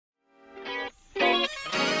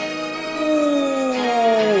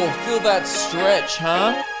that stretch,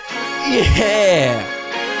 huh? Yeah.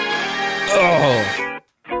 Oh.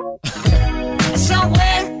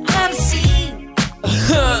 Somewhere unseen.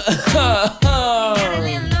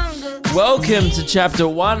 Welcome to chapter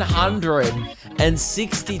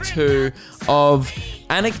 162 of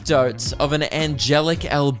Anecdotes of an Angelic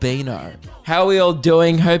Albino. How are we all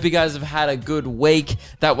doing? Hope you guys have had a good week.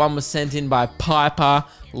 That one was sent in by Piper.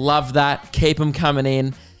 Love that. Keep them coming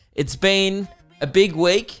in. It's been a big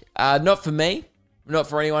week. Not for me. Not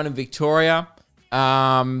for anyone in Victoria.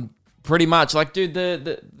 Pretty much. Like, dude,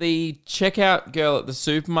 the checkout girl at the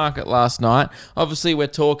supermarket last night, obviously we're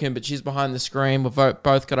talking, but she's behind the screen. We've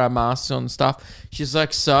both got our masks on and stuff. She's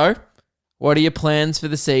like, so, what are your plans for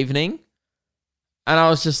this evening? And I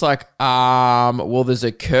was just like, well, there's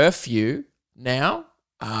a curfew now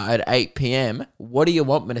at 8 p.m. What do you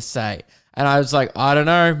want me to say? And I was like, I don't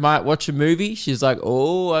know, might watch a movie. She's like,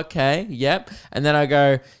 oh, okay, yep. And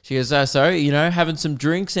then she goes, so, having some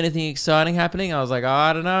drinks, anything exciting happening? I was like,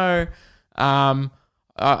 I don't know.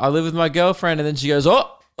 I live with my girlfriend. And then she goes, oh,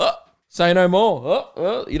 say no more.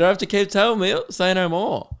 Oh, you don't have to keep telling me. Oh, say no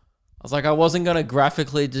more. I was like, I wasn't going to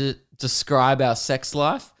graphically describe our sex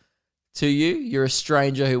life to you. You're a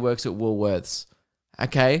stranger who works at Woolworths,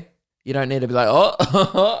 okay? You don't need to be like,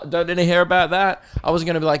 don't need to hear about that. I was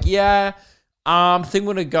going to be like, yeah, think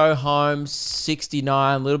we're going to go home,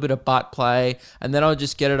 69, a little bit of butt play, and then I'll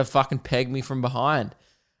just get her to fucking peg me from behind.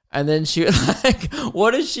 And then she was like, what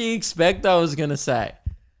does she expect I was going to say?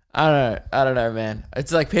 I don't know, man.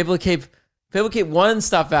 It's like people keep wanting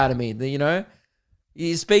stuff out of me,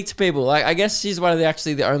 You speak to people. Like, I guess she's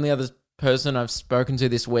the only other person I've spoken to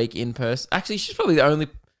this week in person. Actually, she's probably the only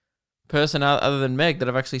person other than Meg that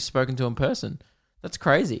I've actually spoken to in person. That's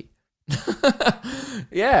crazy.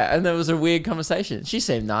 Yeah, and there was a weird conversation. She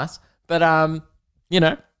seemed nice, but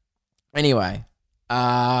anyway,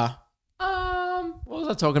 what was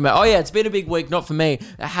I talking about? Oh yeah, it's been a big week, not for me.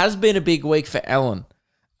 It has been a big week for Ellen.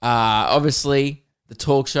 Obviously the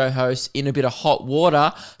talk show host in a bit of hot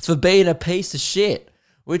water for being a piece of shit,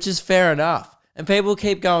 which is fair enough. And people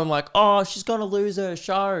keep going like, oh, she's going to lose her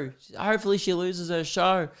show. Hopefully she loses her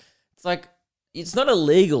show. It's like, it's not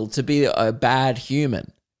illegal to be a bad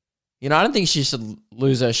human. I don't think she should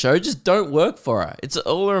lose her show. Just don't work for her. It's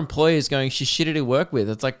all her employers going, she's shitty to work with.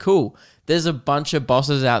 It's like, cool. There's a bunch of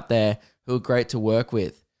bosses out there who are great to work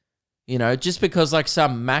with. Just because like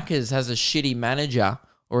some Macca's has a shitty manager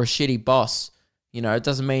or a shitty boss, it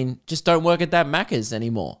doesn't mean just don't work at that Macca's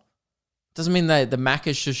anymore. It doesn't mean that the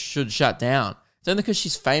Macca's should shut down. It's only because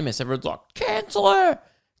she's famous. Everyone's like, cancel her.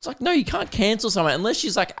 It's like, no, you can't cancel someone unless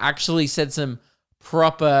she's like actually said some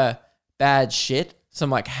proper bad shit, some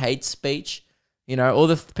like hate speech. All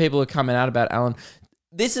the people are coming out about Alan.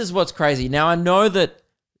 This is what's crazy. Now, I know that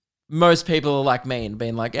most people are like me and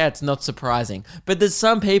being like, yeah, it's not surprising. But there's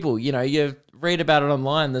some people, you read about it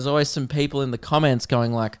online. There's always some people in the comments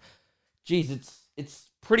going like, geez, it's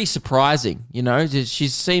pretty surprising. She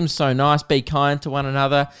seems so nice, be kind to one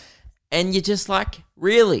another. And you're just like,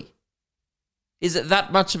 really? Is it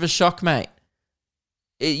that much of a shock, mate?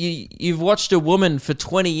 You've watched a woman for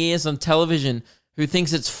 20 years on television who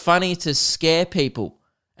thinks it's funny to scare people,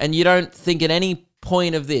 and you don't think at any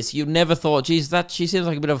point of this, you've never thought, geez, she seems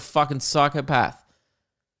like a bit of a fucking psychopath.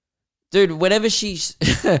 Dude, whenever she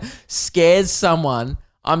scares someone,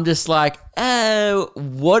 I'm just like, that's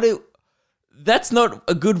not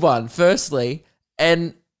a good one, firstly,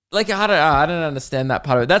 and like, I don't understand that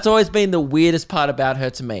part of it. That's always been the weirdest part about her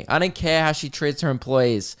to me. I don't care how she treats her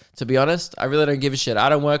employees, to be honest. I really don't give a shit. I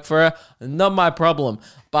don't work for her. Not my problem.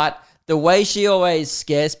 But the way she always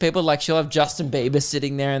scares people, like she'll have Justin Bieber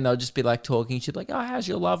sitting there and they'll just be like talking. She'll be like, oh, how's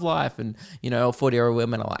your love life? And, 40-year-old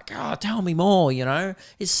women are like, oh, tell me more,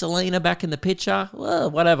 Is Selena back in the picture?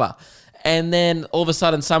 Well, whatever. And then all of a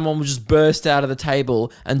sudden someone will just burst out of the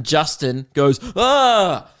table and Justin goes,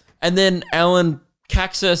 ah! And then Ellen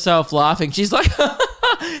cacks herself laughing. She's like,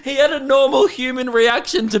 he had a normal human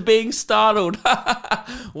reaction to being startled.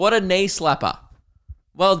 What a knee slapper.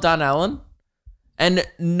 Well done, Alan. And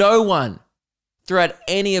no one throughout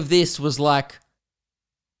any of this was like,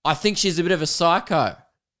 I think she's a bit of a psycho.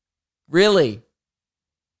 Really?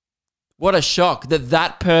 What a shock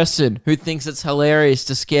that person who thinks it's hilarious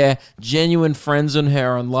to scare genuine friends on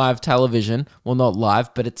her on live television, well, not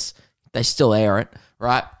live, but they still air it,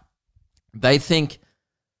 right? They think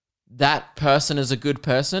that person is a good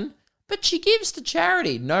person, but she gives to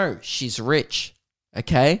charity. No, she's rich,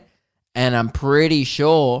 okay? And I'm pretty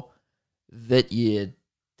sure that it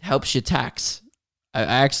helps your tax. I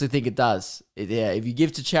actually think it does. If you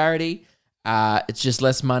give to charity, it's just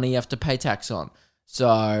less money you have to pay tax on.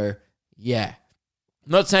 So, yeah.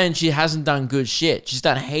 Not saying she hasn't done good shit. She's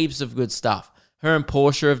done heaps of good stuff. Her and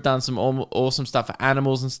Portia have done some awesome stuff for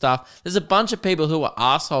animals and stuff. There's a bunch of people who are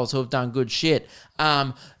assholes who have done good shit.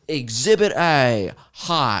 Exhibit A.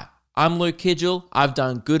 Hi, I'm Luke Kidgel. I've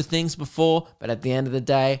done good things before, but at the end of the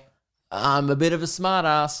day, I'm a bit of a smart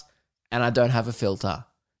ass and I don't have a filter,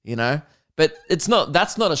 you know? But that's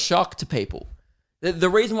not a shock to people. The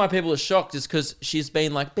reason why people are shocked is because she's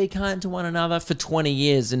been like, be kind to one another for 20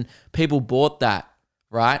 years and people bought that,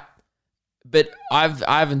 right? But I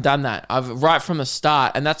haven't done that. I've right from the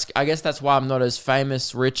start, and I guess that's why I'm not as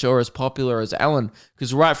famous, rich, or as popular as Ellen.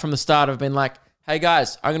 Because right from the start, I've been like, hey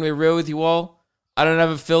guys, I'm gonna be real with you all. I don't have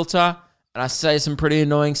a filter, and I say some pretty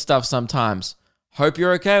annoying stuff sometimes. Hope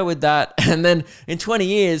you're okay with that. And then in 20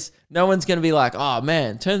 years, no one's gonna be like, oh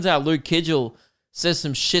man, turns out Luke Kidgel says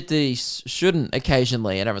some shit that he shouldn't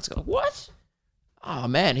occasionally, and everyone's going, what? Oh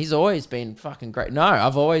man, he's always been fucking great. No,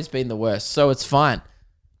 I've always been the worst, so it's fine.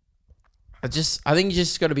 I think you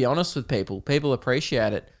just got to be honest with people. People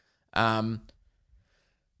appreciate it.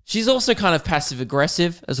 She's also kind of passive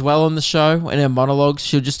aggressive as well on the show. In her monologues,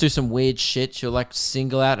 she'll just do some weird shit. She'll like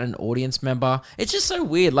single out an audience member. It's just so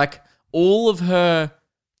weird. Like all of her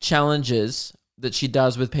challenges that she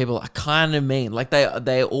does with people are kind of mean. Like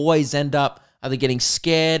they always end up either getting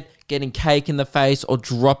scared, getting cake in the face, or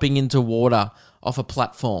dropping into water off a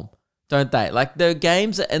platform, don't they? Like they're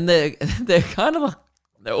games, and they're kind of like,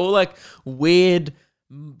 they're all like weird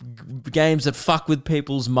games that fuck with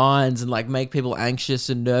people's minds and like make people anxious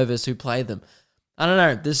and nervous who play them. I don't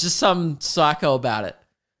know. There's just some psycho about it.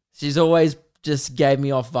 She's always just gave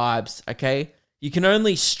me off vibes, okay? You can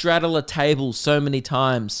only straddle a table so many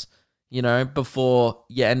times, you know, before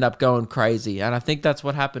you end up going crazy. And I think that's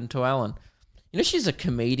what happened to Ellen. You know, she's a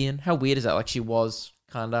comedian. How weird is that? Like she was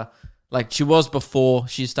kind of like she was before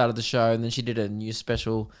she started the show, and then she did a new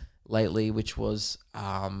special lately, which was,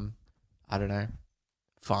 I don't know,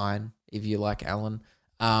 fine if you like Ellen.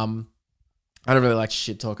 I don't really like to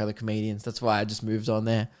shit talk other comedians. That's why I just moved on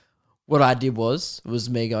there. What I did was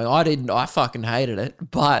me going, I fucking hated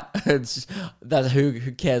it, but it's that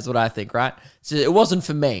who cares what I think, right? So it wasn't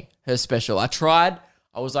for me, her special. I tried.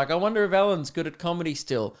 I was like, I wonder if Ellen's good at comedy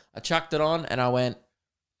still. I chucked it on and I went,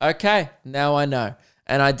 okay, now I know.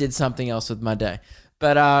 And I did something else with my day.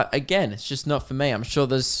 But again, it's just not for me. I'm sure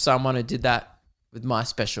there's someone who did that with my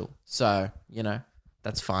special. So, you know,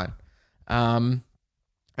 that's fine.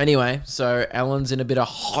 Anyway, so Ellen's in a bit of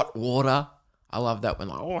hot water. I love that when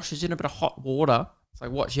like, oh, she's in a bit of hot water. It's like,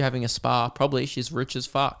 what, she having a spa? Probably. She's rich as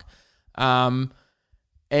fuck. And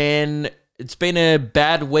it's been a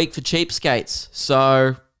bad week for cheapskates.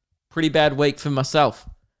 So, pretty bad week for myself.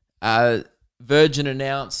 Virgin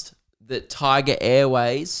announced that Tiger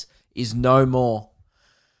Airways is no more.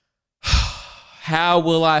 How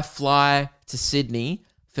will I fly to Sydney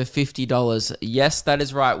for $50? Yes, that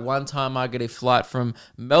is right. One time I got a flight from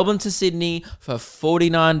Melbourne to Sydney for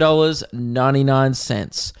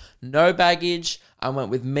 $49.99. No baggage. I went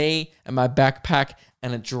with me and my backpack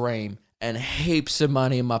and a dream and heaps of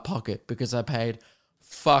money in my pocket because I paid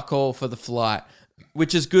fuck all for the flight,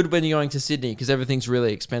 which is good when you're going to Sydney because everything's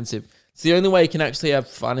really expensive. It's the only way you can actually have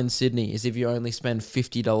fun in Sydney is if you only spend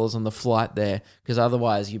 $50 on the flight there, because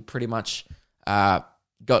otherwise you pretty much got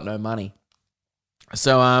no money.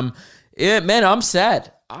 So, yeah, man, I'm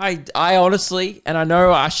sad. I honestly, and I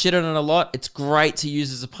know I shit on it a lot, it's great to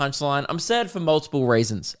use as a punchline. I'm sad for multiple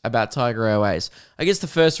reasons about Tiger Airways. I guess the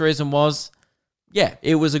first reason was, yeah,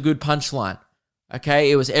 it was a good punchline.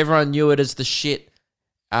 Okay, everyone knew it as the shit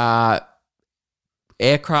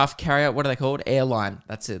aircraft carrier. What are they called? Airline.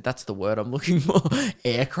 That's it. That's the word I'm looking for.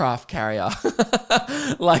 Aircraft carrier.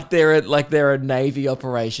 like they're a Navy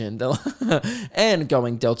operation. And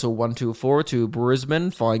going Delta 124 to Brisbane,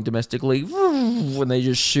 flying domestically, when they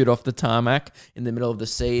just shoot off the tarmac in the middle of the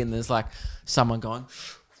sea, and there's like someone going.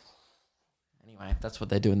 Anyway, that's what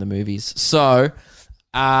they do in the movies. So,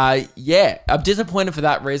 yeah, I'm disappointed for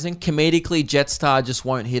that reason. Comedically, Jetstar just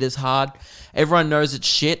won't hit as hard. Everyone knows it's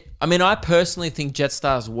shit. I mean, I personally think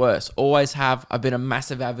Jetstar's worse. Always have. I've been a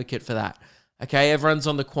massive advocate for that. Okay, everyone's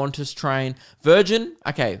on the Qantas train. Virgin,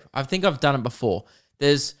 okay, I think I've done it before.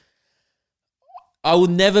 I will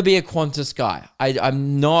never be a Qantas guy. I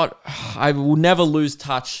will never lose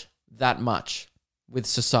touch that much with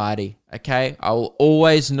society, okay? I will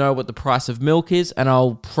always know what the price of milk is, and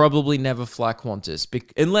I'll probably never fly Qantas,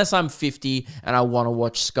 unless I'm 50 and I want to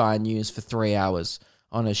watch Sky News for 3 hours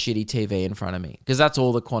on a shitty TV in front of me, because that's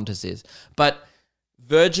all the Qantas is. But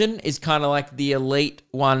Virgin is kind of like the elite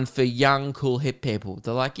one for young, cool, hip people.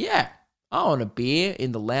 They're like, yeah, I want a beer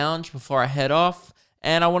in the lounge before I head off,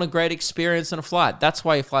 and I want a great experience on a flight. That's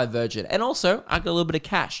why you fly Virgin. And also, I got a little bit of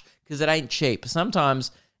cash because it ain't cheap.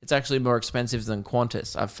 Sometimes it's actually more expensive than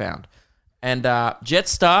Qantas, I've found. And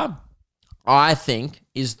Jetstar, I think,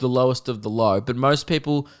 is the lowest of the low, but most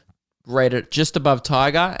people rate it just above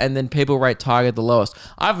Tiger, and then people rate Tiger the lowest.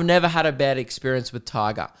 I've never had a bad experience with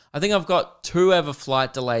Tiger. I think I've got 2 ever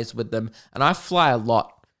flight delays with them, and I fly a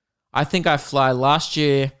lot. I think I fly last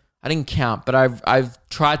year, I didn't count, but I've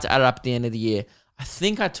tried to add it up at the end of the year. I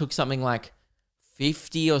think I took something like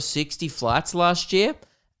 50 or 60 flights last year,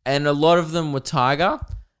 and a lot of them were Tiger,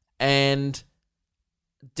 and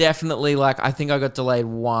definitely, like, I think I got delayed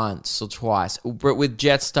once or twice. But with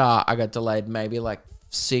Jetstar, I got delayed maybe like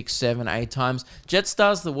 6, 7, 8 times.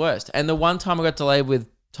 Jetstar's the worst. And the one time I got delayed with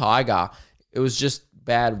Tiger, it was just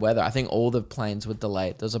bad weather. I think all the planes were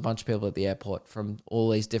delayed. There's a bunch of people at the airport from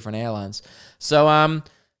all these different airlines. So,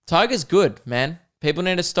 Tiger's good, man. People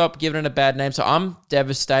need to stop giving it a bad name. So I'm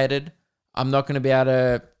devastated. I'm not going to be able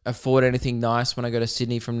to afford anything nice when I go to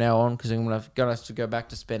Sydney from now on because I'm going to have to go back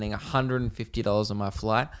to spending $150 on my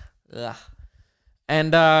flight. Ugh.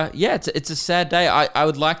 And yeah, it's a sad day. I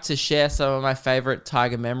would like to share some of my favorite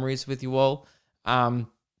Tiger memories with you all. I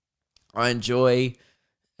enjoy,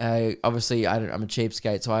 obviously, I'm a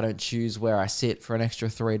cheapskate, so I don't choose where I sit for an extra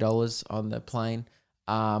 $3 on the plane.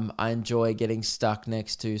 I enjoy getting stuck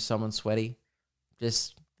next to someone sweaty,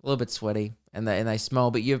 just a little bit sweaty, and they smell,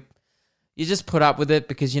 but you just put up with it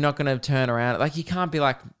because you're not going to turn around. Like, you can't be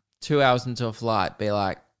like 2 hours into a flight, be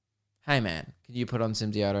like, hey man, can you put on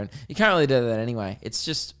some deodorant? You can't really do that anyway. It's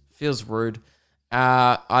just feels rude.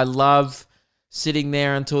 I love sitting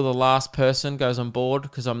there until the last person goes on board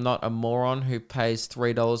because I'm not a moron who pays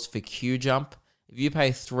 $3 for queue jump. If you pay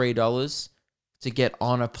 $3 to get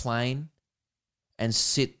on a plane and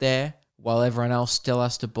sit there while everyone else still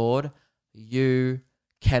has to board, you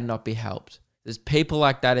cannot be helped. There's people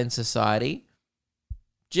like that in society.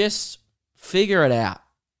 Just figure it out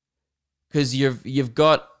because you've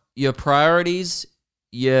got your priorities,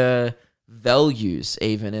 your values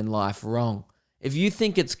even in life wrong. If you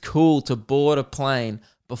think it's cool to board a plane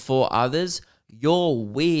before others, you're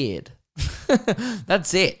weird.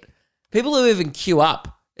 That's it. People who even queue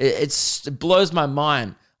up, it blows my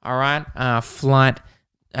mind. All right, flight,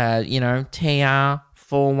 TR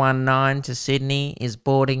 419 to Sydney is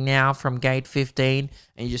boarding now from gate 15,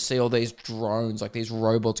 and you just see all these drones, like these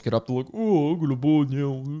robots get up, they're like, oh, I'm gonna board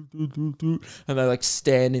now, and they like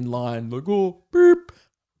stand in line, like, oh, beep,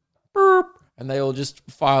 beep, and they all just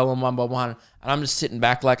file on one by one, and I'm just sitting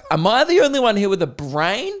back like, am I the only one here with a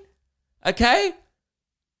brain? Okay,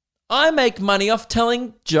 I make money off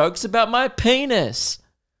telling jokes about my penis.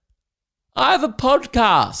 I have a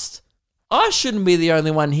podcast. I shouldn't be the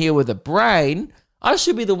only one here with a brain. I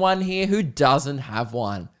should be the one here who doesn't have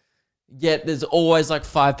one. Yet there's always like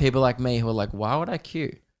 5 people like me who are like, why would I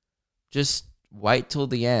queue? Just wait till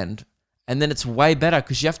the end. And then it's way better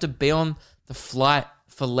because you have to be on the flight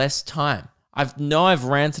for less time. I've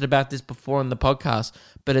ranted about this before on the podcast,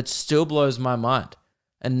 but it still blows my mind.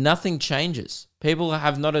 And nothing changes. People we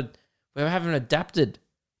haven't adapted.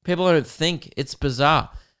 People don't think. It's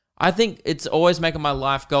bizarre. I think it's always making my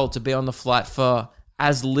life goal to be on the flight for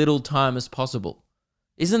as little time as possible.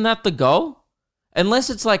 Isn't that the goal?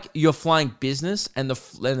 Unless it's like you're flying business and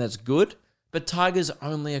that's good, but Tiger's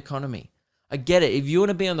only economy. I get it. If you want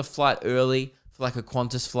to be on the flight early for like a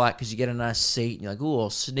Qantas flight because you get a nice seat and you're like, oh,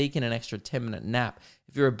 I'll sneak in an extra 10-minute nap.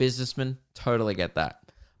 If you're a businessman, totally get that.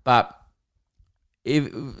 But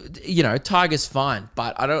if Tiger's fine,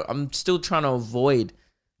 but I'm still trying to avoid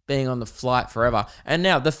being on the flight forever. And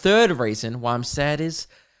now the third reason why I'm sad is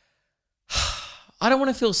I don't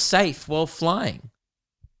want to feel safe while flying.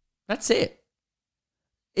 That's it.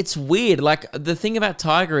 It's weird. Like, the thing about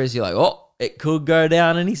Tiger is you're like, oh, it could go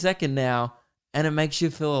down any second now. And it makes you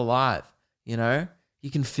feel alive, you know?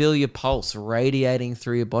 You can feel your pulse radiating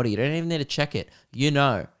through your body. You don't even need to check it. You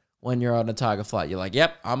know when you're on a Tiger flight. You're like,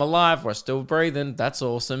 yep, I'm alive. We're still breathing. That's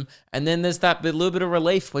awesome. And then there's that little bit of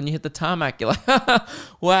relief when you hit the tarmac. You're like,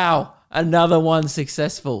 wow, another one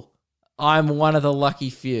successful. I'm one of the lucky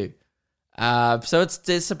few. So it's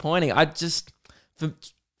disappointing.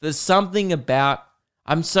 There's something about,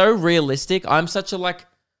 I'm so realistic. I'm such a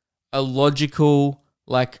logical,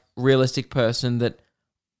 realistic person that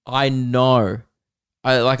I know.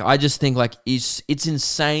 I just think it's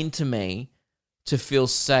insane to me to feel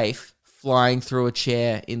safe flying through a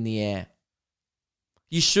chair in the air.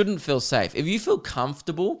 You shouldn't feel safe. If you feel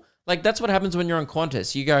comfortable, that's what happens when you're on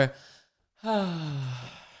Qantas. You go,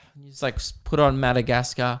 you just put on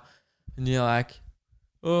Madagascar and you're like,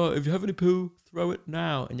 oh, if you have any poo, throw it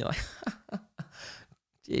now. And you're like,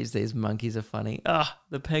 Jeez, these monkeys are funny.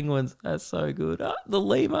 The penguins, that's so good. The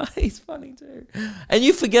lemur, he's funny too. And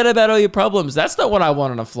you forget about all your problems. That's not what I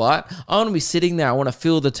want on a flight. I want to be sitting there. I want to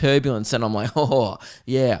feel the turbulence. And I'm like, oh,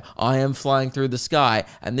 yeah, I am flying through the sky.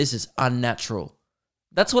 And this is unnatural.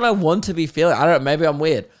 That's what I want to be feeling. I don't know. Maybe I'm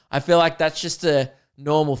weird. I feel like that's just a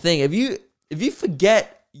normal thing. If you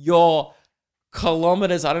forget your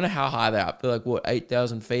kilometers, I don't know how high they are. I feel like, what,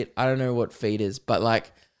 8,000 feet? I don't know what feet is. But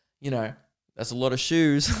like, you know, that's a lot of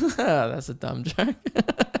shoes. That's a dumb joke.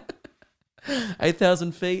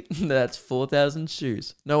 8,000 feet? That's 4,000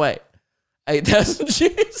 shoes. No, wait. 8,000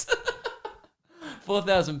 shoes?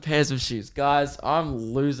 4,000 pairs of shoes. Guys, I'm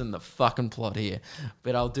losing the fucking plot here.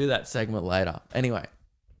 But I'll do that segment later. Anyway,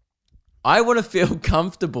 I want to feel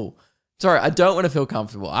comfortable. Sorry, I don't want to feel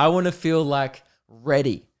comfortable. I want to feel like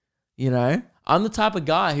ready. You know? I'm the type of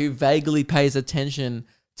guy who vaguely pays attention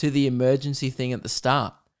to the emergency thing at the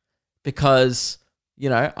start. Because, you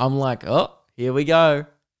know, I'm like, oh, here we go.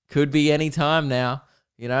 Could be any time now.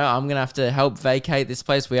 You know, I'm going to have to help vacate this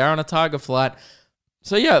place. We are on a Tiger flight.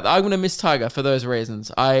 So, yeah, I'm going to miss Tiger for those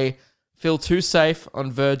reasons. I feel too safe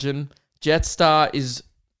on Virgin. Jetstar is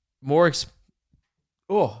more...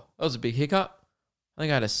 Oh, that was a big hiccup. I think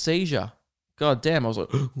I had a seizure. God damn, I was like...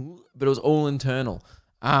 But it was all internal.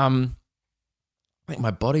 I think my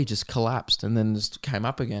body just collapsed and then just came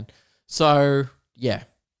up again. So, yeah.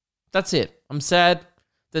 That's it. I'm sad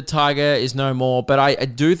that Tiger is no more, but I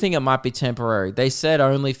do think it might be temporary. They said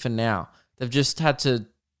only for now. They've just had to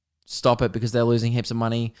stop it because they're losing heaps of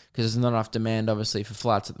money because there's not enough demand, obviously, for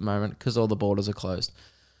flights at the moment because all the borders are closed.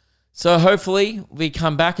 So hopefully we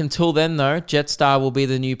come back. Until then, though, Jetstar will be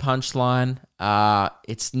the new punchline.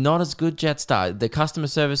 It's not as good, Jetstar. The customer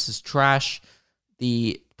service is trash.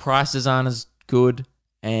 The prices aren't as good,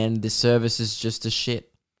 and the service is just a shit.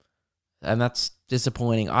 And that's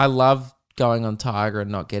disappointing. I love going on Tiger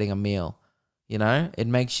and not getting a meal. You know, it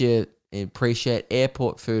makes you appreciate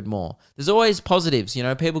airport food more. There's always positives. You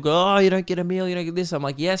know, people go, oh, you don't get a meal, you don't get this. I'm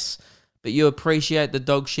like, yes, but you appreciate the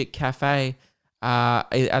dog shit cafe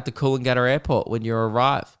at the Coolangatta airport when you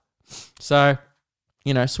arrive. So,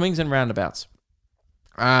 you know, swings and roundabouts.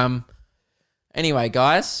 Anyway,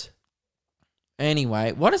 guys.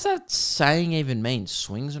 Anyway, what does that saying even mean?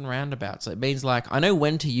 Swings and roundabouts. It means like, I know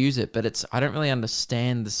when to use it, but I don't really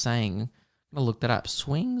understand the saying. I'm going to look that up.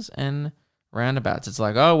 Swings and roundabouts. It's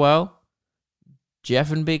like, oh, well,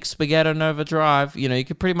 Jeff and Big Spaghetti Nova Drive. You know, you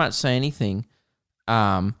could pretty much say anything.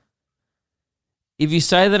 If you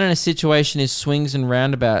say that in a situation is swings and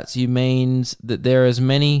roundabouts, you means that there are as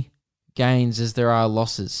many gains as there are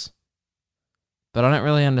losses. But I don't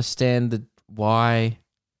really understand why...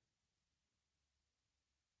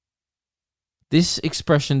 This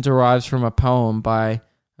expression derives from a poem by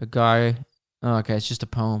a guy... Oh, okay, it's just a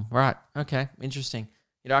poem. Right, okay, interesting.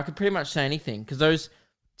 You know, I could pretty much say anything because those,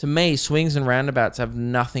 to me, swings and roundabouts have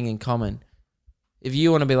nothing in common. If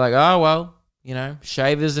you want to be like, oh, well, you know,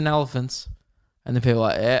 shavers and elephants, and the people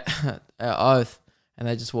are like, yeah, oath, and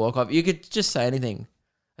they just walk off. You could just say anything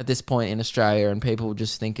at this point in Australia and people will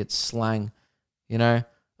just think it's slang, you know?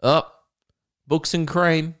 Oh, books and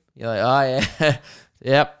cream. You're like, oh, yeah,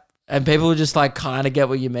 yep. And people will just like kind of get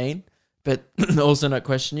what you mean, but also not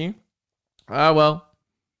question you. Oh, well,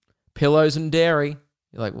 pillows and dairy.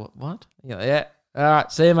 You're like, what? You're like, yeah. All right,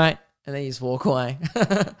 see you, mate. And then you just walk away.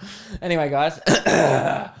 Anyway, guys,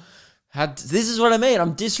 this is what I mean.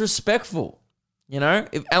 I'm disrespectful. You know,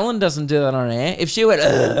 if Ellen doesn't do that on air, if she went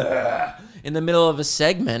in the middle of a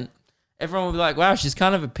segment, everyone would be like, wow, she's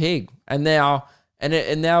kind of a pig. And now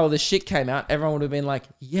all the shit came out. Everyone would have been like,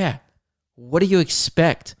 yeah, what do you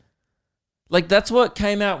expect? Like, that's what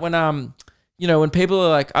came out when, you know, when people are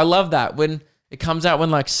like, I love that. When it comes out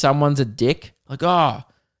when, like, someone's a dick. Like, oh,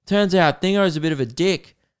 turns out Thingo's a bit of a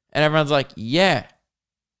dick. And everyone's like, yeah.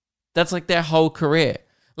 That's, like, their whole career.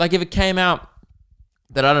 Like, if it came out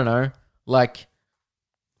that, I don't know, like,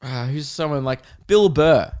 who's someone like Bill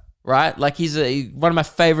Burr, right? Like, he's one of my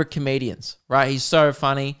favorite comedians, right? He's so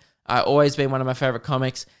funny. Always been one of my favorite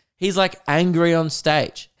comics. He's, like, angry on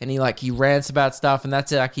stage. And he rants about stuff. And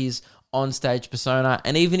that's, like, his on-stage persona,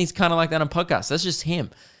 and even he's kind of like that on podcasts. That's just him.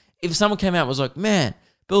 If someone came out and was like, man,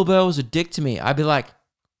 Bill Burr was a dick to me, I'd be like,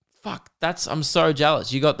 fuck, I'm so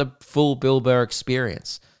jealous. You got the full Bill Burr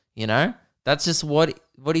experience, you know? That's just what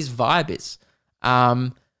his vibe is.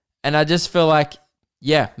 And I just feel like,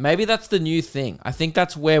 yeah, maybe that's the new thing. I think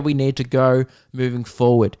that's where we need to go moving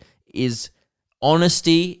forward, is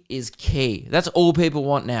honesty is key. That's all people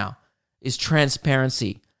want now, is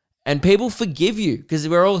transparency. And people forgive you because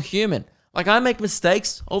we're all human. Like, I make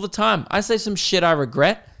mistakes all the time. I say some shit I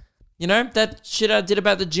regret. You know, that shit I did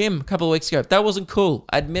about the gym a couple of weeks ago, that wasn't cool.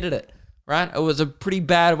 I admitted it, right? It was a pretty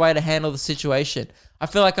bad way to handle the situation. I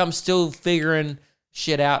feel like I'm still figuring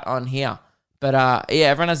shit out on here. But yeah,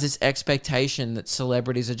 everyone has this expectation that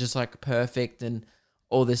celebrities are just like perfect and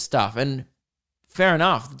all this stuff. And fair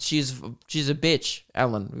enough. She's a bitch,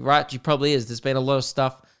 Ellen, right? She probably is. There's been a lot of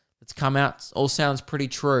stuff that's come out. It all sounds pretty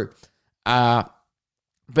true. But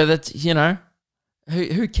that's, you know,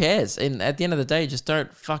 who cares? And at the end of the day, just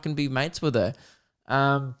don't fucking be mates with her.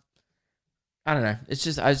 I don't know. It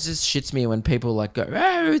just shits me when people like go,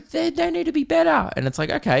 oh, they need to be better. And it's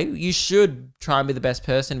like, okay, you should try and be the best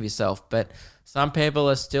person of yourself. But some people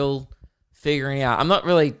are still figuring out. I'm not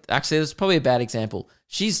really, actually, this is probably a bad example.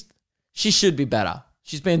 She should be better.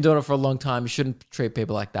 She's been doing it for a long time. You shouldn't treat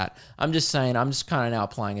people like that. I'm just saying, I'm just kind of now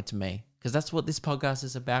applying it to me. Because that's what this podcast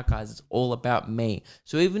is about, guys. It's all about me.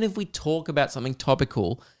 So even if we talk about something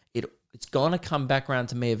topical, it's going to come back around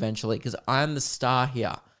to me eventually because I'm the star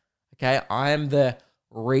here. Okay? I am the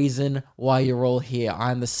reason why you're all here.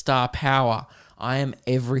 I am the star power. I am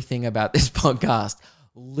everything about this podcast.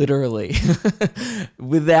 Literally.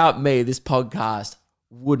 Without me, this podcast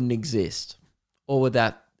wouldn't exist. Or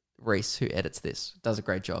without Reese, who edits this. Does a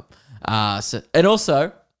great job. And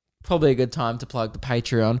also, probably a good time to plug the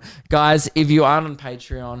Patreon. Guys, if you aren't on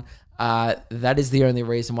Patreon, that is the only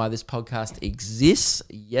reason why this podcast exists.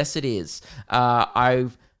 Yes, it is. I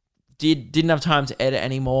didn't have time to edit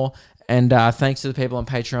anymore, and thanks to the people on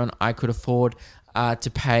Patreon, I could afford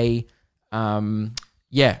to pay,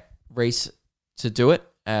 Reese to do it.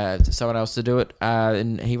 To someone else to do it,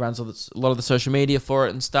 and he runs a lot of the social media for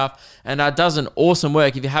it and stuff, and does an awesome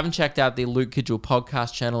work. If you haven't checked out the Luke Kidgel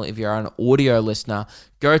podcast channel, if you're an audio listener,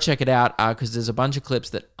 go check it out, because there's a bunch of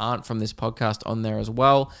clips that aren't from this podcast on there as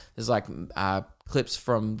well. There's like clips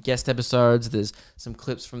from guest episodes, there's some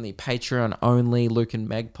clips from the Patreon only Luke and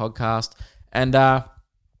Meg podcast, and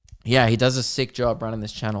he does a sick job running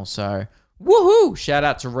this channel, so woohoo! Shout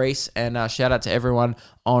out to Reese, and shout out to everyone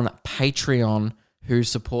on Patreon who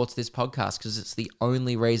supports this podcast, because it's the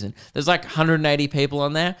only reason. There's like 180 people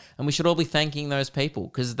on there, and we should all be thanking those people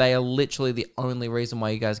because they are literally the only reason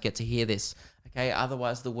why you guys get to hear this. Okay,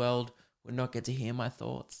 otherwise the world would not get to hear my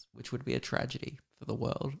thoughts, which would be a tragedy for the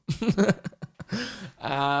world.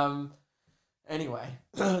 Anyway,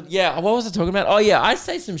 yeah, what was I talking about? Oh yeah, I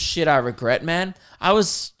say some shit I regret, man. I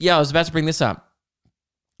was about to bring this up.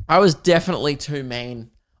 I was definitely too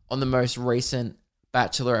mean on the most recent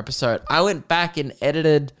Bachelor episode. I went back and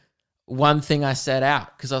edited one thing I said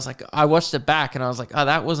out because I was like, I watched it back and I was like, oh,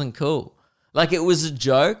 that wasn't cool. Like, it was a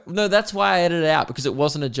joke. No, that's why I edited it out, because it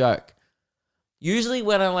wasn't a joke. Usually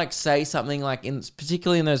when I like say something like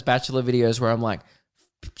particularly in those Bachelor videos where I'm like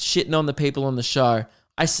shitting on the people on the show,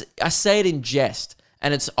 I say it in jest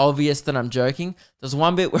and it's obvious that I'm joking. There's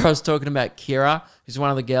one bit where I was talking about Kira, who's one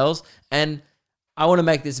of the girls, and I want to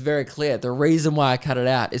make this very clear. The reason why I cut it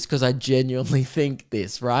out is because I genuinely think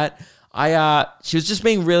this, right? She was just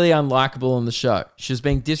being really unlikable on the show. She was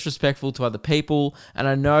being disrespectful to other people, and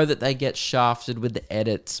I know that they get shafted with the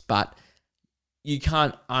edits, but you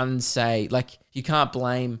can't you can't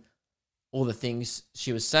blame all the things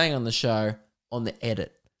she was saying on the show on the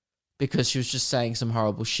edit, because she was just saying some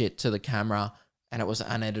horrible shit to the camera and it was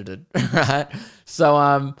unedited, right?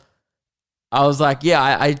 So, I was like,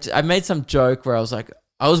 yeah, I made some joke where I was like,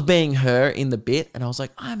 I was being her in the bit, and I was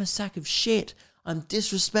like, I'm a sack of shit. I'm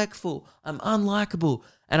disrespectful. I'm unlikable.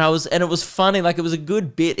 And it was funny. Like, it was a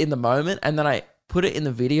good bit in the moment. And then I put it in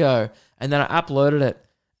the video, and then I uploaded it,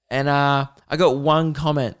 and I got one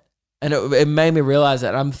comment, and it made me realize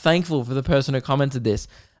that. I'm thankful for the person who commented this.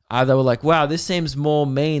 They were like, wow, this seems more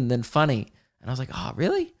mean than funny. And I was like, oh,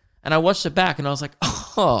 really? And I watched it back and I was like,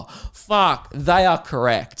 oh, fuck, they are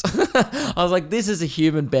correct. I was like, this is a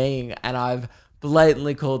human being and I've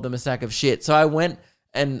blatantly called them a sack of shit. So I went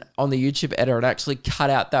and on the YouTube editor and actually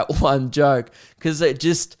cut out that one joke, because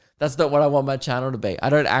that's not what I want my channel to be.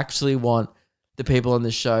 I don't actually want the people on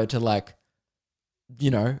this show to like,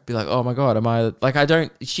 you know, be like, oh my God,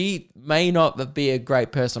 she may not be a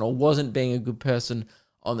great person or wasn't being a good person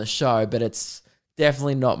on the show, but it's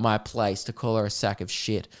definitely not my place to call her a sack of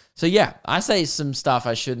shit. So yeah, I say some stuff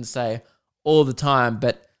I shouldn't say all the time,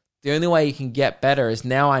 but the only way you can get better is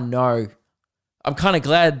now I know. I'm kind of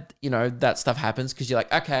glad, you know, that stuff happens, because you're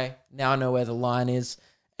like, okay, now I know where the line is.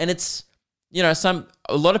 And it's, you know,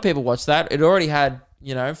 a lot of people watch that. It already had,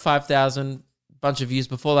 you know, 5,000 bunch of views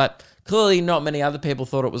before that. Clearly not many other people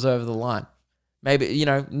thought it was over the line. Maybe, you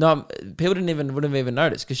know, people wouldn't have even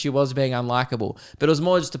noticed because she was being unlikable. But it was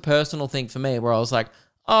more just a personal thing for me where I was like,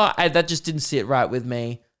 oh, that just didn't sit right with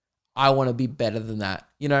me. I want to be better than that.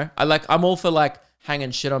 You know, I'm all for like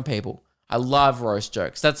hanging shit on people. I love roast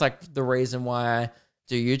jokes. That's like the reason why I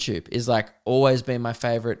do YouTube, is like always been my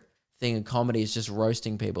favorite thing in comedy, is just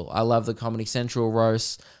roasting people. I love the Comedy Central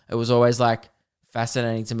roasts. It was always like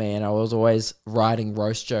fascinating to me, and I was always writing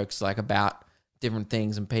roast jokes like about different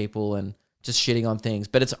things and people and just shitting on things.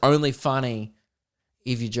 But it's only funny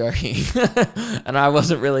if you're joking. And I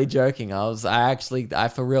wasn't really joking. I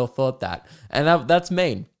for real thought that. And that's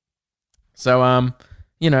mean. So,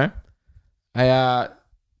 you know, I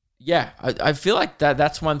feel like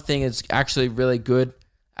that's one thing that's actually really good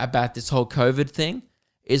about this whole COVID thing,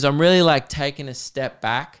 is I'm really like taking a step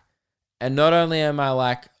back. And not only am I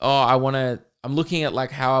like, I'm looking at like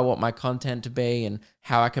how I want my content to be and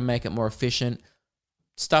how I can make it more efficient.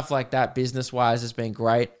 Stuff like that, business-wise, has been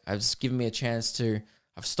great. It's given me a chance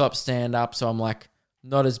I've stopped stand-up, so I'm like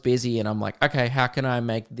not as busy, and I'm like, okay, how can I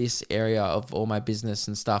make this area of all my business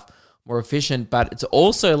and stuff more efficient? But it's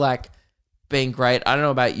also like been great. I don't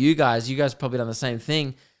know about you guys. You guys probably done the same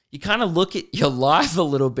thing. You kind of look at your life a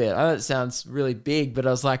little bit. I know it sounds really big, but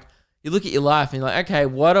I was like, you look at your life and you're like, okay,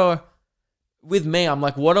 with me, I'm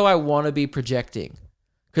like, what do I want to be projecting?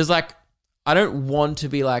 Because like, I don't want to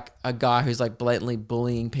be like a guy who's like blatantly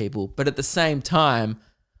bullying people, but at the same time,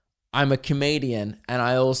 I'm a comedian, and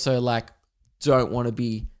I also like don't want to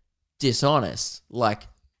be dishonest, like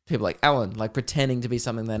people like Alan, like pretending to be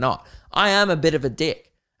something they're not. I am a bit of a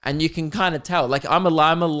dick, and you can kind of tell. Like I'm a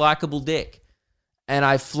likable dick, and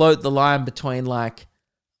I float the line between like,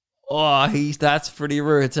 that's pretty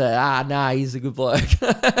rude, to he's a good bloke.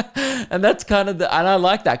 And that's kind of and I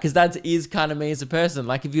like that, because that is kind of me as a person.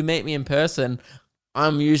 Like if you meet me in person,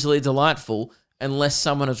 I'm usually delightful, unless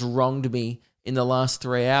someone has wronged me in the last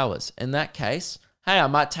 3 hours. In that case, hey, I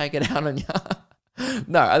might take it out on you.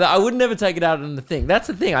 No, I would never take it out on the thing. That's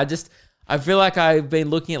the thing. I feel like I've been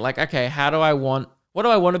looking at like, okay, what do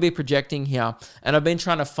I want to be projecting here? And I've been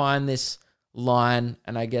trying to find this line,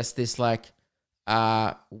 and I guess this like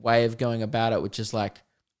way of going about it, which is like,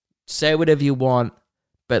 say whatever you want,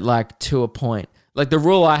 but like to a point. Like the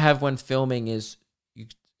rule I have when filming is you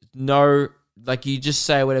just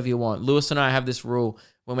say whatever you want. Lewis and I have this rule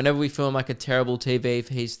whenever we film like a terrible TV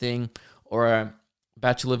for his thing, or a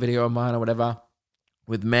bachelor video of mine or whatever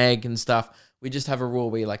with Meg and stuff, we just have a rule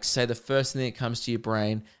where you like say the first thing that comes to your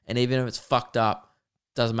brain, and even if it's fucked up,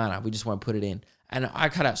 doesn't matter. We just won't put it in. And I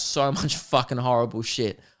cut out so much fucking horrible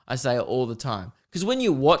shit. I say it all the time. Because when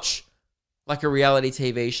you watch like a reality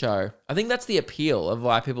TV show, I think that's the appeal of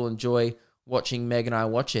why people enjoy watching Meg and I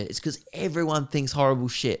watch it. It's because everyone thinks horrible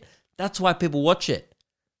shit. That's why people watch it.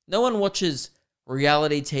 No one watches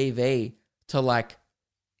reality TV to like,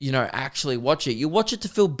 actually watch it. You watch it to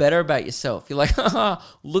feel better about yourself. You're like,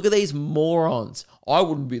 look at these morons. I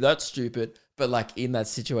wouldn't be that stupid. But like in that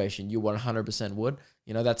situation, you 100% would.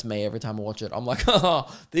 That's me every time I watch it. I'm like,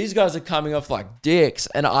 these guys are coming off like dicks,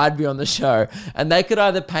 and I'd be on the show. And they could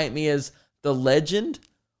either paint me as the legend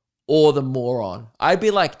or the moron. I'd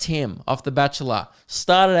be like Tim off The Bachelor.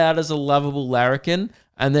 Started out as a lovable larrikin,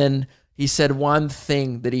 and then he said one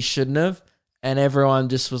thing that he shouldn't have, and everyone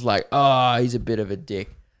just was like, he's a bit of a dick.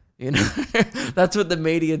 That's what the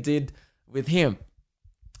media did with him.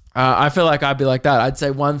 I feel like I'd be like that. I'd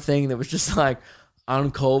say one thing that was just like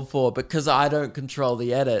uncalled for, because I don't control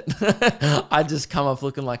the edit. I just come off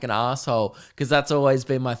looking like an asshole, because that's always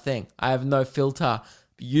been my thing. I have no filter.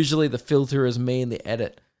 Usually the filter is me in the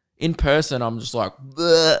edit. In person, I'm just like,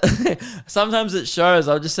 bleh. Sometimes at shows,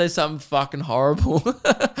 I'll just say something fucking horrible.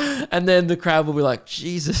 And then the crowd will be like,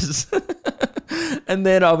 Jesus. And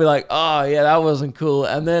then I'll be like, oh yeah, that wasn't cool.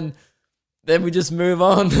 And then we just move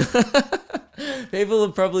on. People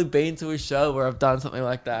have probably been to a show where I've done something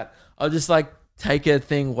like that. I'll just like take a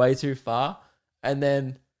thing way too far. And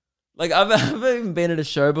then like I've even been at a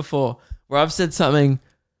show before where I've said something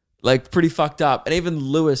like pretty fucked up. And even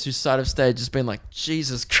Lewis, who's side of stage, has been like,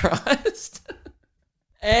 Jesus Christ.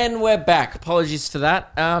 And we're back. Apologies for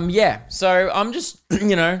that. So I'm just,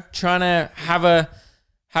 trying to have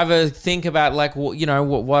a think about like, what do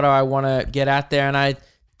I want to get out there. And I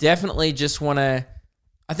definitely just want to,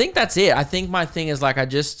 I think that's it. I think my thing is like,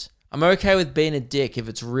 I'm okay with being a dick if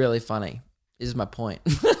it's really funny, is my point.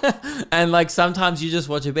 And like, sometimes you just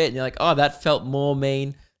watch a bit and you're like, oh, that felt more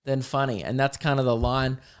mean than funny. And that's kind of the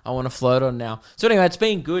line I want to float on now. So anyway, it's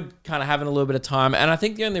been good kind of having a little bit of time. And I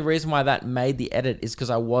think the only reason why that made the edit is because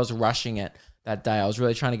I was rushing it that day. I was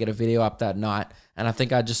really trying to get a video up that night. And I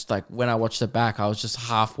think I just like, when I watched it back, I was just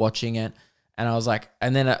half watching it. And I was like,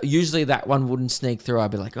 and then usually that one wouldn't sneak through.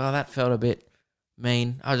 I'd be like, oh, that felt a bit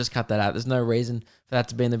mean. I'll just cut that out. There's no reason for that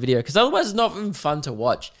to be in the video, because otherwise it's not even fun to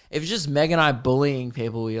watch. If it's just Meg and I bullying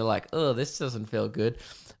people, you're like, oh, this doesn't feel good.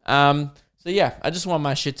 So yeah, I just want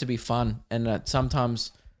my shit to be fun. And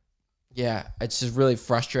sometimes, yeah, it's just really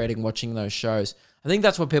frustrating watching those shows. I think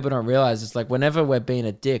that's what people don't realize. It's like whenever we're being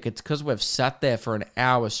a dick, it's because we've sat there for an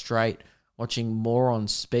hour straight watching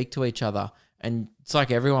morons speak to each other. And it's like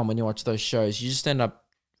everyone, when you watch those shows, you just end up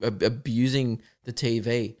abusing the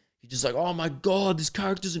TV. You're just like, oh my God, this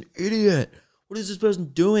character's an idiot. What is this person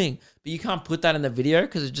doing? But you can't put that in the video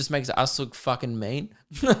because it just makes us look fucking mean.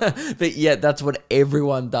 But yeah, that's what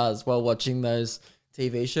everyone does while watching those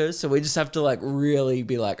TV shows. So we just have to like really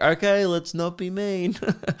be like, okay, let's not be mean.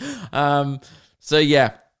 So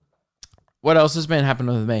yeah, what else has been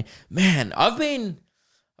happening with me? Man, I've been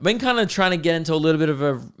kind of trying to get into a little bit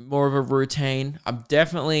of more of a routine.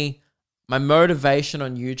 My motivation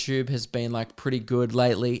on YouTube has been like pretty good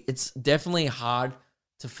lately. It's definitely hard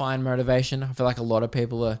to find motivation. I feel like a lot of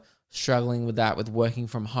people are struggling with that, with working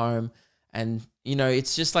from home. And, you know,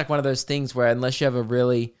 it's just like one of those things where unless you have a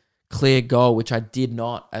really clear goal, which I did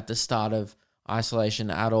not at the start of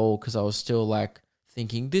isolation at all, because I was still like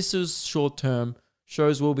thinking this is short term,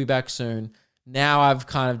 shows will be back soon. Now I've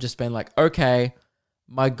kind of just been like, okay,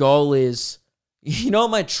 my goal is, you know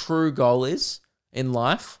what my true goal is in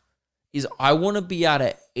life? Is I want to be able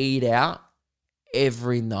to eat out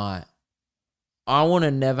every night. I want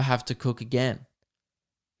to never have to cook again.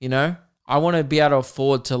 You know? I want to be able to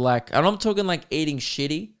afford to like, and I'm talking like eating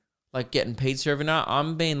shitty, like getting pizza every night.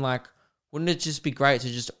 I'm being like, wouldn't it just be great to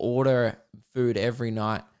just order food every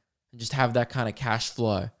night and just have that kind of cash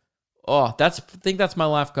flow? Oh, I think that's my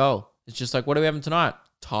life goal. It's just like, what are we having tonight?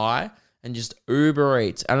 Thai and just Uber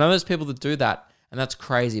Eats. I know there's people that do that and that's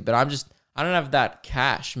crazy, but I don't have that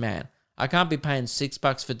cash, man. I can't be paying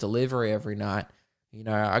 $6 for delivery every night. You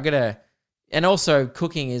know, and also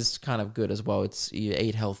cooking is kind of good as well. You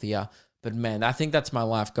eat healthier, but man, I think that's my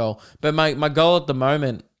life goal. But my goal at the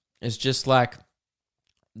moment is just like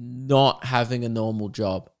not having a normal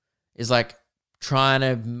job, is like trying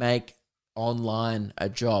to make online a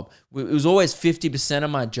job. It was always 50%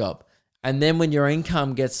 of my job. And then when your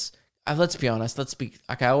income gets, let's be honest,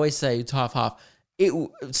 like I always say, it's half.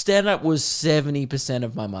 Stand-up was 70%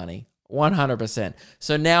 of my money, 100%.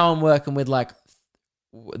 So now I'm working with like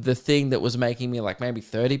the thing that was making me like maybe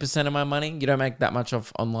 30% of my money. You don't make that much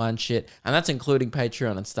off online shit. And that's including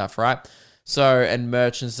Patreon and stuff, right? So, and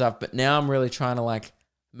merch and stuff. But now I'm really trying to like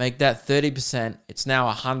make that 30%. It's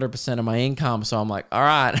now 100% of my income. So I'm like, all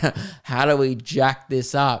right, how do we jack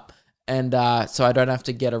this up? And so I don't have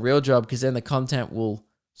to get a real job, because then the content will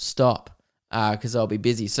stop because I'll be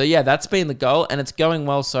busy. So yeah, that's been the goal, and it's going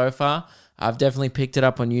well so far. I've definitely picked it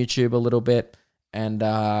up on YouTube a little bit, and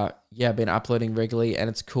yeah, I've been uploading regularly, and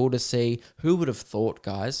it's cool to see. Who would have thought,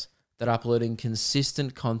 guys, that uploading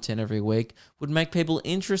consistent content every week would make people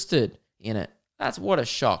interested in it? That's what a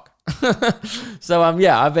shock. So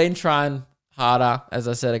yeah, I've been trying harder, as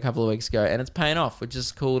I said a couple of weeks ago, and it's paying off, which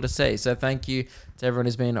is cool to see. So thank you to everyone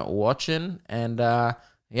who's been watching, and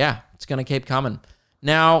yeah, it's going to keep coming.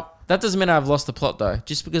 Now, that doesn't mean I've lost the plot though.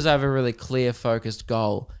 Just because I have a really clear, focused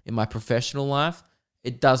goal in my professional life,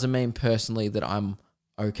 it doesn't mean personally that I'm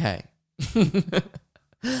okay.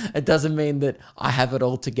 It doesn't mean that I have it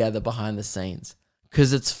all together behind the scenes,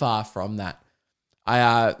 because it's far from that.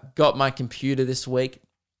 I got my computer this week.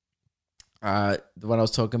 The one I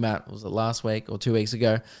was talking about, was it last week or 2 weeks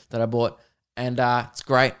ago that I bought, and it's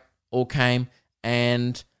great. All came,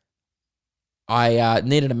 and I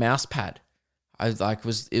needed a mouse pad. It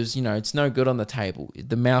was, you know, it's no good on the table.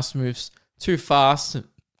 The mouse moves too fast.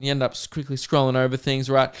 You end up quickly scrolling over things,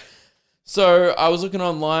 right? So I was looking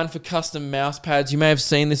online for custom mouse pads. You may have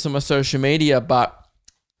seen this on my social media, but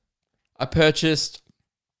I purchased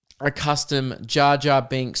a custom Jar Jar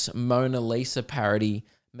Binks Mona Lisa parody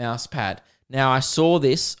mouse pad. Now, I saw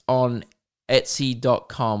this on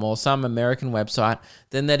Etsy.com or some American website.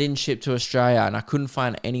 Then they didn't ship to Australia, and I couldn't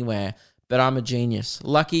find it anywhere. But I'm a genius.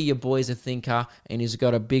 Lucky your boy's a thinker, and he's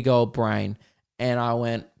got a big old brain. And I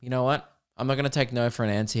went, you know what? I'm not going to take no for an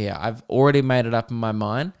answer here. I've already made it up in my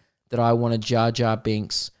mind that I want a Jar Jar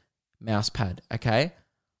Binks mouse pad, okay?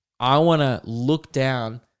 I want to look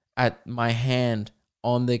down at my hand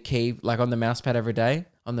on the key, like on the mouse pad every day,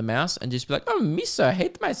 on the mouse, and just be like, oh, miso, I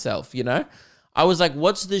hate myself, you know? I was like,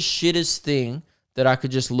 what's the shittest thing that I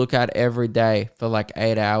could just look at every day for like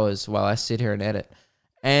 8 hours while I sit here and edit?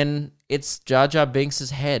 And it's Jar Jar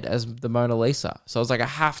Binks' head as the Mona Lisa. So I was like, I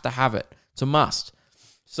have to have it. It's a must.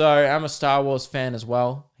 So I'm a Star Wars fan as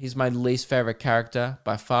well. He's my least favorite character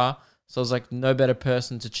by far. So I was like, no better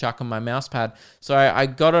person to chuck on my mouse pad. So I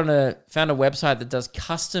found a website that does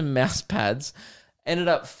custom mouse pads. Ended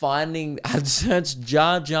up I searched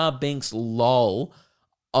Jar Jar Binks LOL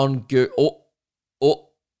on Google.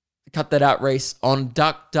 cut that out, Reese, on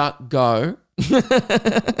DuckDuckGo.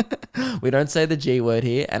 We don't say the G word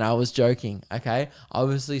here, and I was joking, okay? I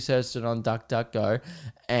obviously searched it on DuckDuckGo,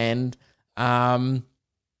 and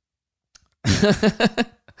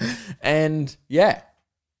and yeah,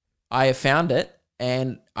 I found it,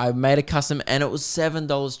 and I made a custom, and it was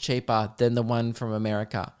 $7 cheaper than the one from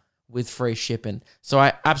America with free shipping. So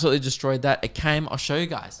I absolutely destroyed that. It came, I'll show you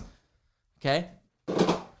guys, okay?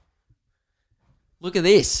 Look at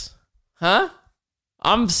this, huh?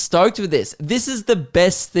 I'm stoked with this. This is the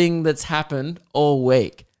best thing that's happened all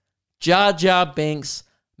week. Jar Jar Binks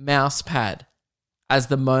mouse pad as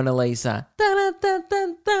the Mona Lisa. Dun, dun, dun,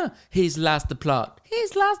 dun, dun. He's lost the plot.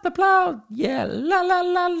 He's lost the plot. Yeah, la la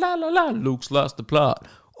la la la la. Luke's lost the plot.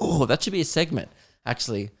 Oh, that should be a segment,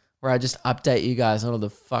 actually, where I just update you guys on all the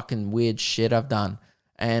fucking weird shit I've done.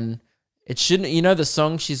 And it shouldn't, you know, the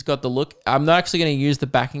song She's Got the Look. I'm not actually going to use the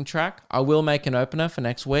backing track. I will make an opener for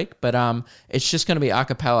next week, but it's just going to be a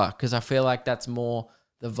cappella because I feel like that's more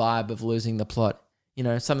the vibe of Losing the Plot. You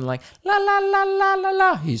know, something like la la la la la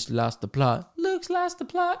la. He's lost the plot. Luke's lost the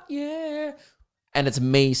plot. Yeah. And it's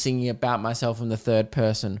me singing about myself in the third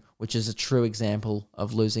person, which is a true example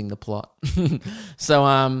of losing the plot.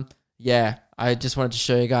 So yeah, I just wanted to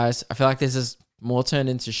show you guys. I feel like this is more turned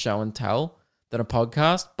into show and tell than a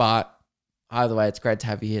podcast, but either way, it's great to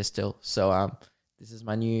have you here still. So this is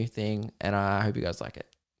my new thing, and I hope you guys like it.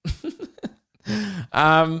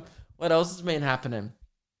 What else has been happening?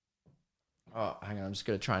 Oh, hang on. I'm just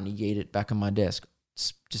going to try and yeet it back on my desk.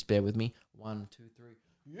 Just bear with me. 1, 2, 3.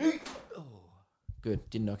 Yeet. Oh, good.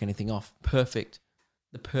 Didn't knock anything off. Perfect.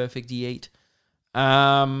 The perfect yeet.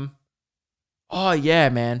 Oh, yeah,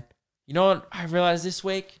 man. You know what I realized this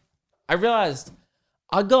week? I realized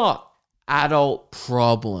I got adult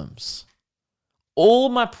problems. All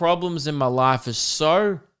my problems in my life are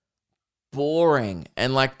so boring,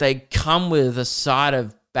 and like they come with a side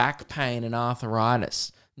of back pain and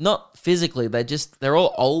arthritis. Not physically, they're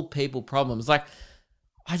all old people problems. Like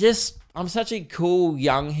I'm such a cool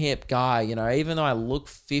young hip guy, you know, even though I look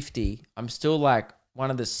 50, I'm still like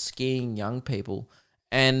one of the skiing young people.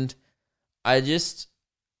 And I just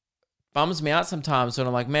bums me out sometimes when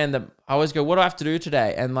I'm like, man, I always go, what do I have to do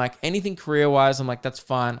today? And like anything career-wise, I'm like, that's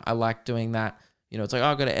fine. I like doing that. You know, it's like, oh,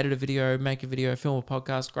 I've got to edit a video, make a video, film a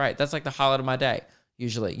podcast. Great. That's like the highlight of my day,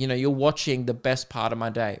 usually. You know, you're watching the best part of my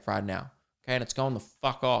day right now. Okay, and it's going the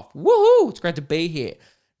fuck off. Woohoo! It's great to be here.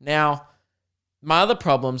 Now, my other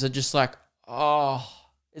problems are just like, oh,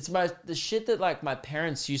 it's the shit that like my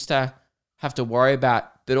parents used to have to worry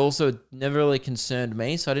about, but also never really concerned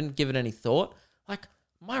me, so I didn't give it any thought. Like,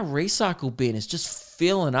 my recycle bin is just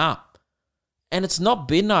filling up. And it's not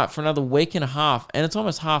been night for another week and a half, and it's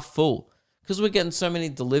almost half full. Because we're getting so many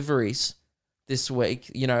deliveries this week.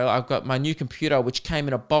 You know, I've got my new computer, which came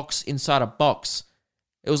in a box inside a box.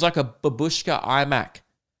 It was like a babushka iMac.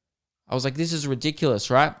 I was like, this is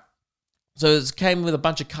ridiculous, right? So it came with a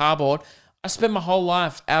bunch of cardboard. I spend my whole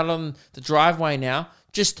life out on the driveway now,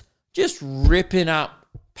 just ripping up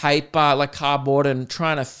paper, like cardboard, and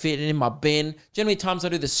trying to fit it in my bin. Do you know how many times I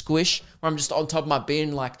do the squish where I'm just on top of my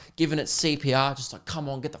bin, like giving it CPR, just like, come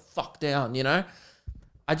on, get the fuck down, you know?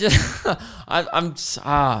 I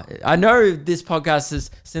know this podcast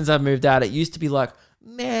is, since I've moved out, it used to be like,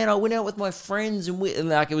 man, I went out with my friends and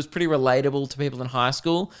like it was pretty relatable to people in high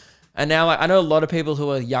school. And now like I know a lot of people who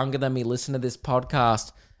are younger than me listen to this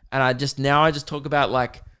podcast, and I just talk about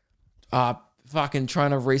like fucking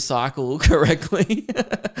trying to recycle correctly.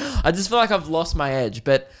 I just feel like I've lost my edge,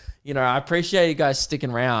 but you know, I appreciate you guys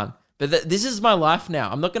sticking around. But this is my life now.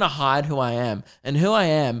 I'm not going to hide who I am, and who I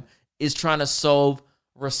am is trying to solve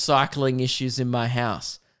recycling issues in my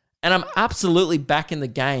house. And I'm absolutely back in the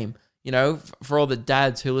game. You know, for all the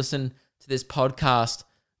dads who listen to this podcast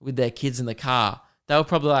with their kids in the car, they were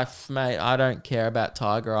probably like, mate, I don't care about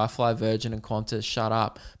Tiger. I fly Virgin and Qantas. Shut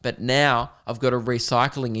up. But now I've got a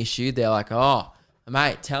recycling issue. They're like, oh,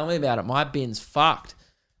 mate, tell me about it. My bin's fucked.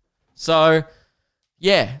 So,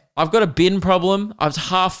 yeah, I've got a bin problem. I was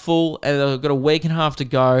half full, and I've got a week and a half to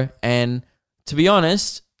go. And to be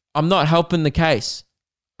honest, I'm not helping the case.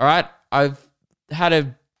 All right? I've had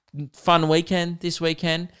a fun weekend this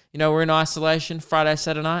weekend. You know, we're in isolation Friday,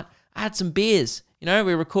 Saturday night. I had some beers. You know,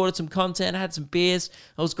 we recorded some content, I had some beers.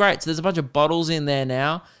 It was great. So there's a bunch of bottles in there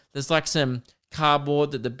now. There's like some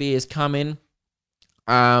cardboard that the beers come in.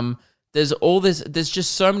 There's all this. There's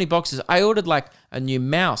just so many boxes. I ordered like a new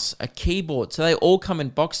mouse, a keyboard. So they all come in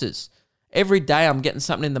boxes. Every day I'm getting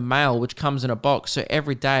something in the mail which comes in a box. So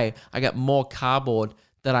every day I get more cardboard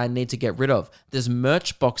that I need to get rid of. There's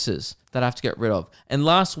merch boxes that I have to get rid of. And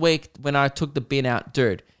last week when I took the bin out,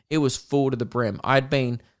 dude, it was full to the brim. I'd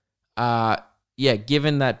been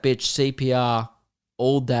Giving that bitch CPR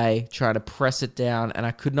all day, trying to press it down, and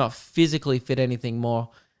I could not physically fit anything more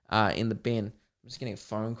in the bin. I'm just getting a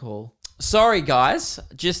phone call. Sorry, guys.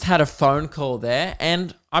 Just had a phone call there,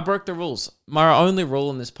 and I broke the rules. My only rule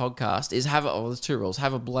in this podcast is there's 2 rules.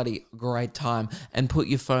 Have a bloody great time and put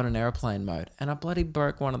your phone in airplane mode. And I bloody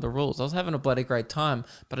broke one of the rules. I was having a bloody great time,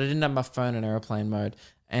 but I didn't have my phone in airplane mode.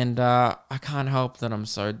 And I can't help that I'm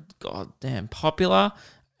so goddamn popular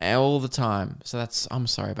all the time. So I'm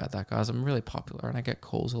sorry about that, guys. I'm really popular and I get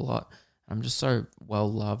calls a lot. I'm just so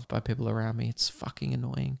well loved by people around me. It's fucking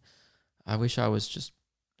annoying. I wish I was just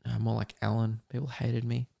more like Alan. People hated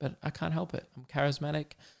me, but I can't help it. I'm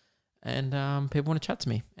charismatic and people want to chat to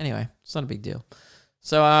me. Anyway, it's not a big deal.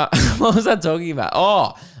 So what was I talking about?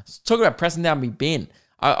 I was talking about pressing down my bin.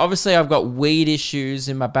 Obviously, I've got weed issues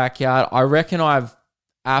in my backyard. I reckon I've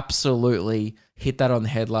absolutely hit that on the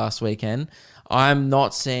head last weekend. I'm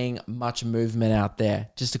not seeing much movement out there.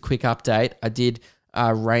 Just a quick update. I did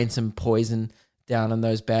rain some poison down on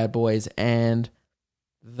those bad boys and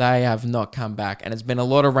they have not come back. And it's been a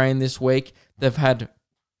lot of rain this week. They've had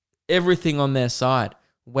everything on their side.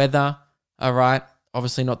 Weather, all right.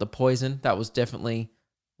 Obviously not the poison. That was definitely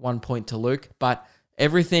 1 point to Luke. But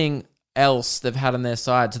everything else they've had on their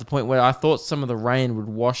side to the point where I thought some of the rain would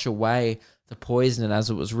wash away the poison as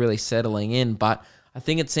it was really settling in. But I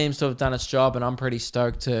think it seems to have done its job, and I'm pretty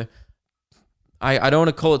stoked to... I don't want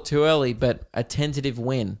to call it too early, but a tentative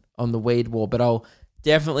win on the weed war. But I'll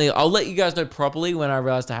let you guys know properly when I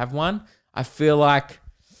realize to have one. I feel like...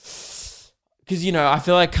 Because, I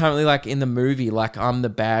feel like currently, like, in the movie, like, I'm the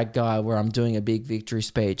bad guy where I'm doing a big victory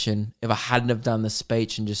speech, and if I hadn't have done the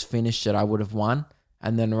speech and just finished it, I would have won.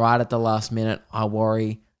 And then right at the last minute, I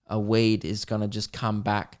worry a weed is going to just come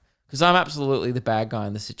back. Because I'm absolutely the bad guy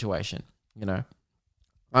in the situation,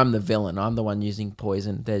 I'm the villain. I'm the one using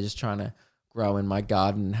poison. They're just trying to grow in my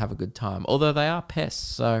garden and have a good time. Although they are pests,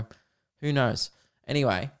 so who knows?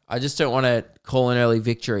 Anyway, I just don't want to call an early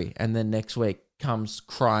victory and then next week comes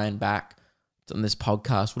crying back on this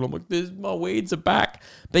podcast when I'm like, my weeds are back.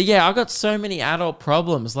 But yeah, I've got so many adult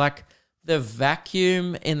problems. Like the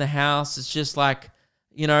vacuum in the house is just like,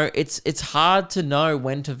 it's hard to know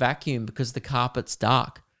when to vacuum because the carpet's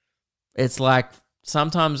dark. It's like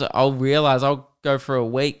sometimes I'll realize I'll go for a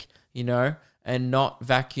week, and not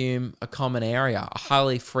vacuum a common area, a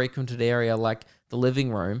highly frequented area like the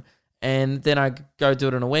living room. And then I go do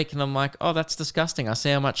it in a week and I'm like, oh, that's disgusting. I see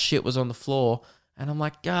how much shit was on the floor. And I'm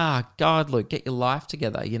like, God, Luke, get your life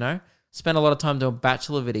together, Spend a lot of time doing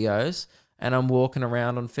bachelor videos and I'm walking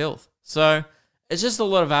around on filth. So it's just a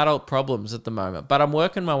lot of adult problems at the moment. But I'm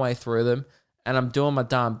working my way through them and I'm doing my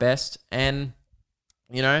darn best. And,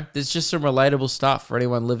 there's just some relatable stuff for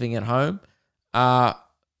anyone living at home.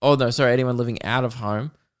 Anyone living out of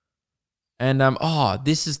home. And,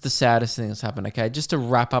 this is the saddest thing that's happened, okay? Just to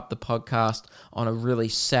wrap up the podcast on a really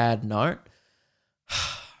sad note.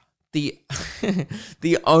 The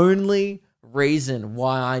only reason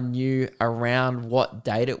why I knew around what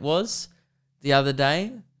date it was the other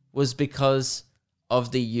day was because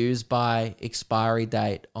of the use by expiry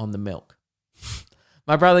date on the milk.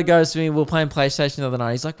 My brother goes to me, we're playing PlayStation the other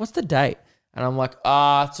night. He's like, what's the date? And I'm like,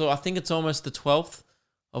 so I think it's almost the 12th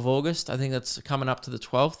of August. I think that's coming up to the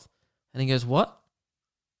 12th. And he goes, what?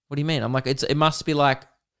 What do you mean? I'm like, it must be like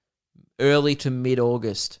early to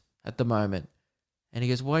mid-August at the moment. And he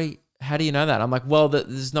goes, how do you know that? I'm like, well,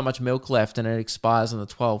 there's not much milk left and it expires on the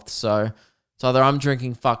 12th. So it's either I'm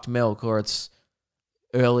drinking fucked milk or it's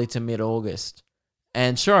early to mid-August.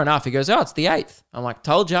 And sure enough, he goes, oh, it's the 8th. I'm like,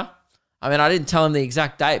 told ya. I mean, I didn't tell him the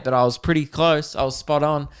exact date, but I was pretty close. I was spot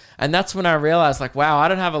on. And that's when I realized, like, wow, I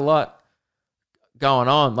don't have a lot going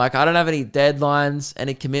on. Like, I don't have any deadlines,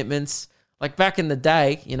 any commitments. Like, back in the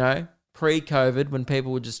day, pre-COVID, when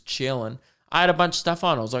people were just chilling, I had a bunch of stuff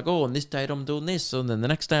on. I was like, oh, on this date I'm doing this. And then the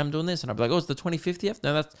next day I'm doing this. And I'd be like, oh, it's the 25th yet?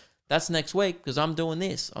 No, that's next week because I'm doing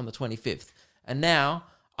this on the 25th. And now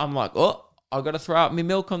I'm like, oh, I've got to throw out my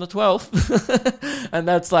milk on the 12th. And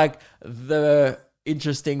that's like the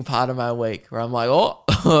interesting part of my week where I'm like, oh,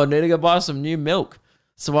 I need to go buy some new milk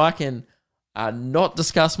so I can not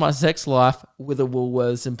discuss my sex life with a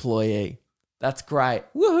Woolworths employee. That's great.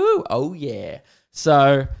 Woohoo. Oh, yeah.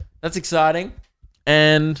 So that's exciting.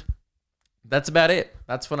 And that's about it.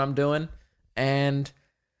 That's what I'm doing. And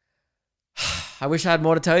I wish I had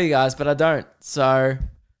more to tell you guys, but I don't. So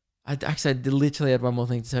I literally had one more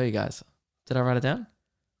thing to tell you guys. Did I write it down?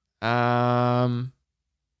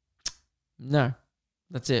 No.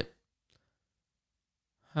 That's it.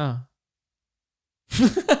 Huh.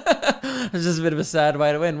 It's just a bit of a sad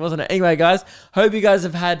way to end, wasn't it? Anyway, guys, hope you guys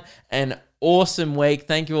have had an awesome week.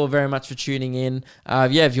 Thank you all very much for tuning in.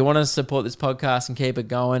 If you want to support this podcast and keep it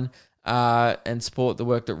going and support the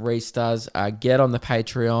work that Reese does, get on the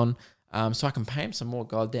Patreon so I can pay him some more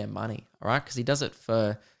goddamn money, all right? Because he does it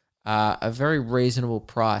for a very reasonable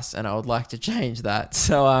price, and I would like to change that.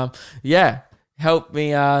 So, help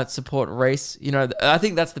me support Reese. You know, I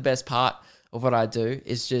think that's the best part of what I do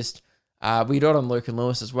is just, we do it on Luke and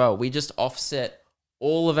Lewis as well. We just offset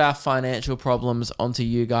all of our financial problems onto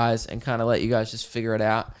you guys and kind of let you guys just figure it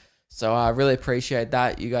out. So I really appreciate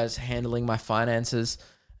that, you guys handling my finances.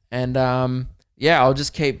 And I'll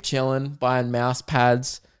just keep chilling, buying mouse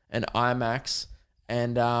pads and iMacs,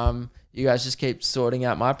 and you guys just keep sorting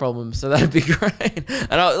out my problems. So that'd be great.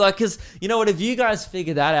 And because you know what, if you guys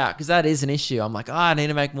figure that out, because that is an issue, I'm like, I need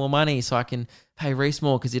to make more money so I can pay Reese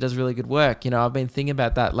more because he does really good work. You know, I've been thinking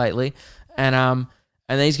about that lately, and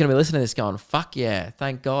then he's going to be listening to this going, fuck yeah,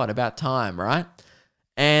 thank God, about time, right?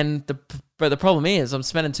 But the problem is I'm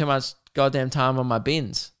spending too much goddamn time on my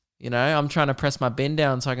bins. You know, I'm trying to press my bin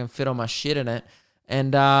down so I can fit all my shit in it.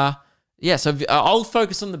 And so I'll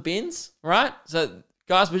focus on the bins, right? So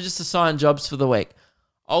guys, we just assign jobs for the week.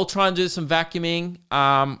 I'll try and do some vacuuming.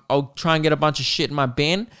 I'll try and get a bunch of shit in my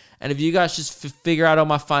bin. And if you guys just figure out all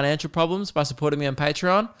my financial problems by supporting me on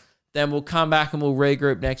Patreon, then we'll come back and we'll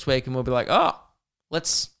regroup next week and we'll be like, oh,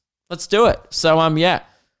 let's do it. So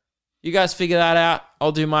you guys figure that out.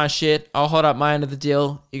 I'll do my shit. I'll hold up my end of the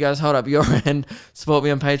deal. You guys hold up your end. Support me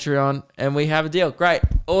on Patreon, and we have a deal. Great.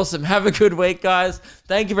 Awesome. Have a good week, guys.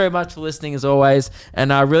 Thank you very much for listening as always.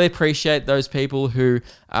 And I really appreciate those people who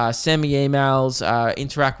send me emails,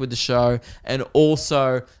 interact with the show, and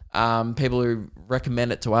also people who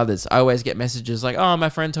recommend it to others. I always get messages like, oh, my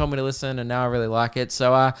friend told me to listen and now I really like it.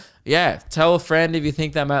 So tell a friend if you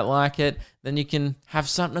think they might like it. Then you can have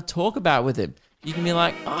something to talk about with him. You can be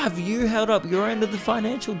like, oh, have you held up your end of the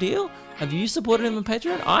financial deal? Have you supported him on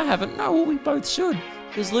Patreon? I haven't. No, well, we both should.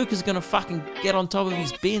 Because Luke is going to fucking get on top of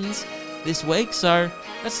his bins this week. So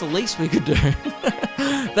that's the least we could do.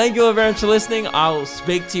 Thank you all very much for listening. I will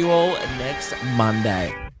speak to you all next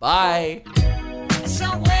Monday. Bye.